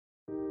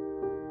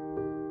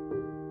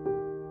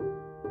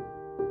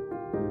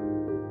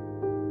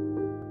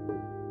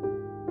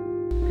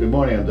Good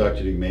morning, I'm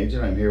Dr. Deuk,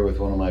 and I'm here with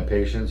one of my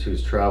patients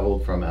who's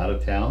traveled from out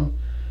of town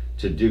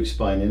to Deuk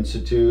Spine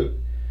Institute.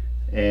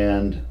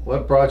 And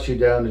what brought you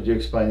down to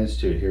Deuk Spine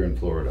Institute here in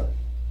Florida?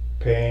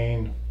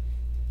 Pain.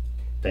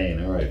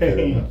 Pain, all right.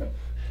 Pain.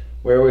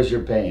 Where was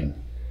your pain?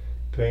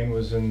 Pain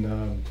was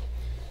in,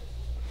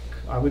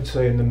 I would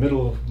say, in the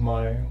middle of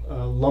my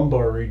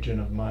lumbar region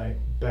of my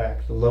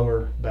back, the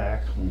lower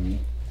back,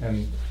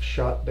 and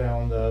shot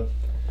down the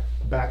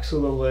backs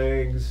of the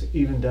legs,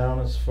 even down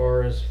as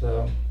far as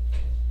the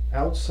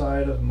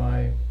outside of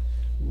my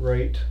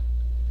right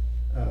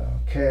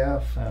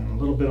calf and a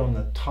little bit on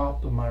the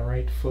top of my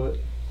right foot.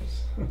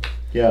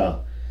 Yeah.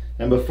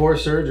 And before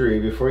surgery,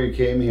 before you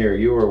came here,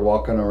 you were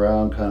walking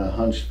around kind of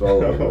hunched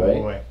forward, Oh, right?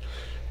 Boy.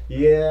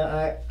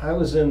 Yeah, I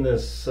was in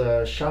this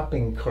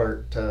shopping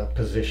cart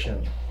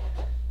position,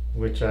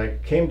 which I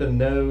came to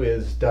know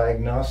is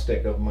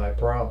diagnostic of my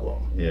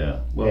problem.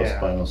 Yeah, well,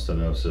 spinal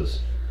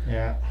stenosis.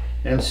 Yeah.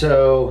 And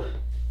so,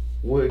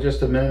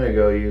 just a minute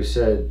ago, you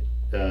said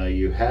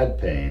you had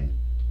pain.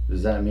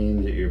 Does that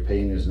mean that your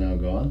pain is now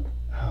gone?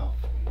 Oh,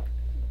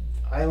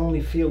 I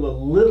only feel a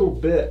little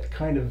bit,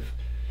 kind of,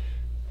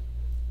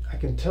 I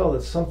can tell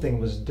that something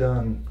was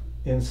done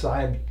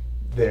inside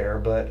there,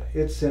 but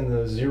it's in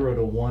the 0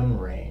 to 1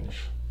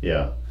 range.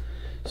 Yeah.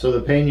 So the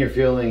pain you're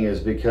feeling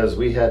is because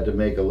we had to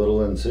make a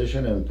little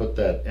incision and put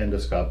that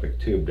endoscopic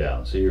tube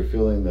down. So you're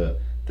feeling the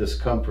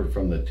discomfort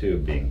from the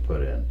tube being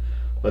put in.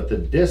 But the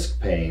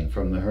disc pain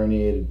from the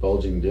herniated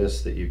bulging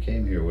disc that you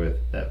came here with,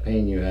 that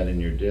pain you had in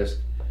your disc,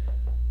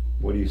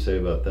 what do you say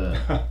about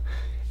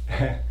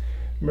that?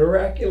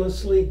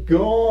 Miraculously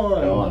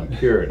gone. Gone,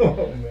 cured.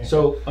 Oh,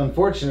 so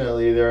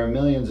unfortunately, there are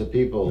millions of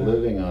people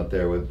living out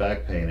there with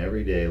back pain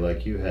every day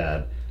like you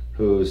had,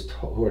 who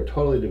are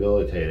totally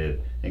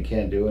debilitated and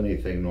can't do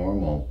anything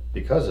normal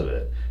because of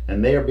it.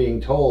 And they are being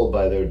told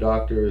by their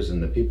doctors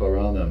and the people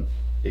around them,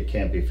 it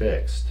can't be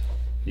fixed.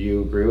 Do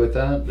you agree with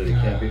that it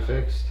can't be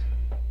fixed?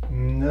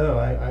 No,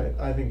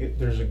 I think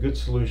there's a good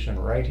solution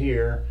right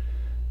here,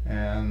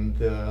 and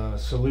the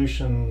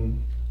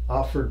solution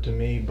offered to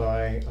me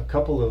by a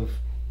couple of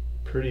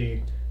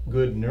pretty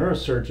good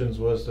neurosurgeons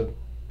was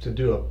to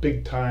do a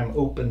big time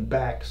open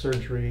back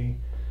surgery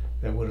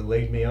that would have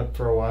laid me up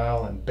for a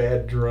while, and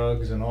bad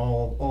drugs and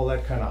all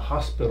that kind of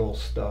hospital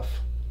stuff.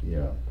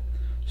 Yeah.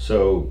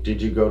 So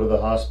did you go to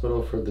the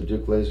hospital for the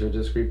Deuk laser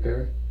disc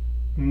repair?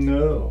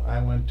 No,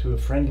 I went to a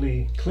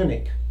friendly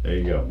clinic. There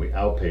you go,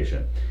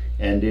 outpatient.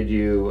 And did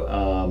you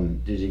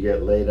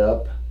get laid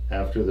up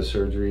after the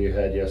surgery you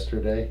had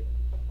yesterday?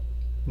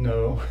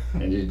 No.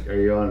 And are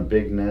you on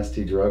big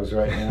nasty drugs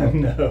right now?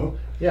 No.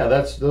 Yeah,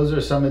 those are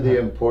some of the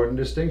important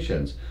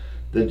distinctions.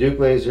 The Deuk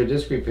laser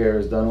disc repair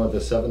is done with a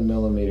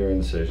 7mm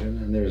incision,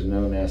 and there's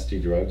no nasty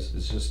drugs.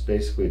 It's just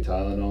basically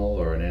Tylenol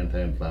or an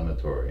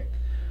anti-inflammatory.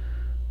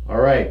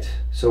 All right,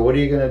 so what are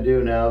you going to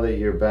do now that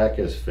your back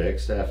is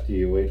fixed after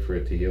you wait for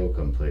it to heal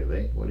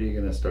completely? What are you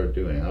going to start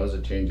doing? How does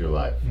it change your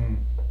life?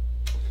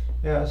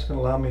 Yeah, it's going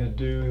to allow me to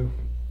do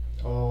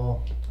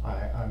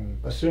I'm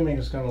assuming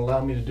it's going to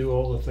allow me to do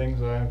all the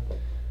things I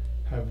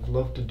have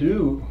loved to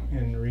do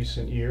in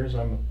recent years.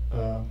 I'm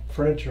a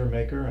furniture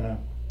maker and a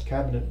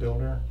cabinet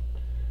builder,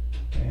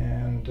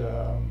 and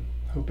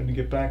hoping to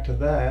get back to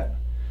that.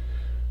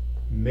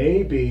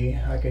 Maybe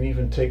I can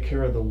even take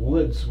care of the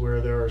woods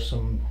where there are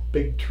some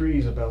big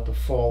trees about to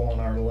fall on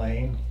our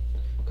lane,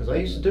 because I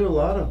used to do a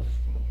lot of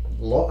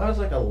I was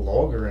like a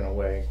logger in a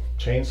way,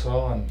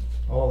 chainsaw and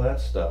all that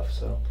stuff.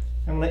 So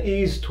I'm going to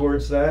ease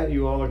towards that.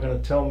 You all are going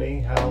to tell me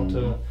how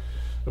to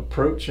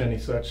approach any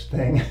such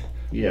thing.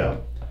 Yeah.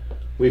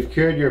 We've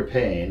cured your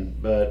pain,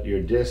 but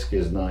your disc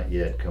is not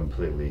yet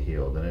completely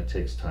healed, and it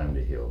takes time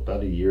to heal,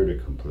 about a year to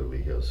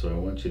completely heal. So I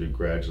want you to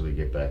gradually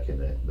get back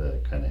into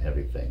the kind of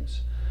heavy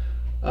things.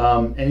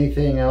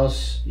 Anything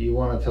else you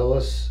want to tell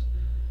us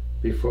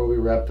before we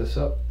wrap this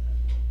up?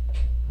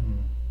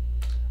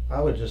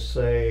 I would just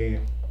say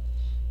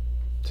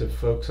to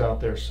folks out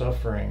there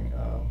suffering,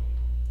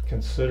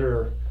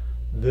 consider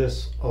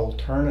this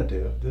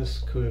alternative.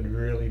 This could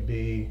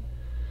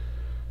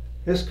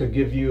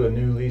give you a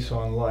new lease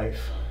on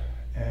life,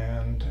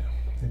 and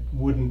it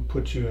wouldn't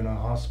put you in a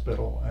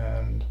hospital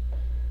and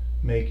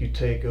make you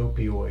take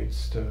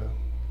opioids to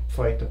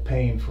fight the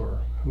pain for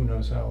who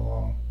knows how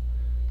long.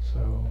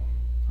 So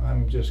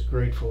I'm just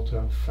grateful to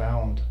have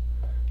found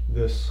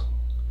this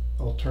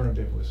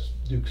alternative with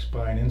Deuk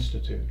Spine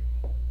Institute.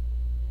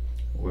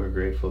 We're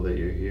grateful that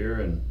you're here,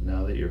 and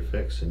now that you're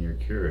fixed and you're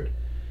cured.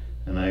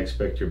 And I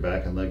expect your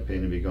back and leg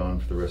pain to be gone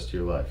for the rest of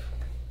your life.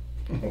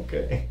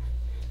 Okay.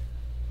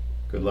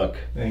 Good luck.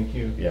 Thank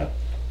you. Yeah.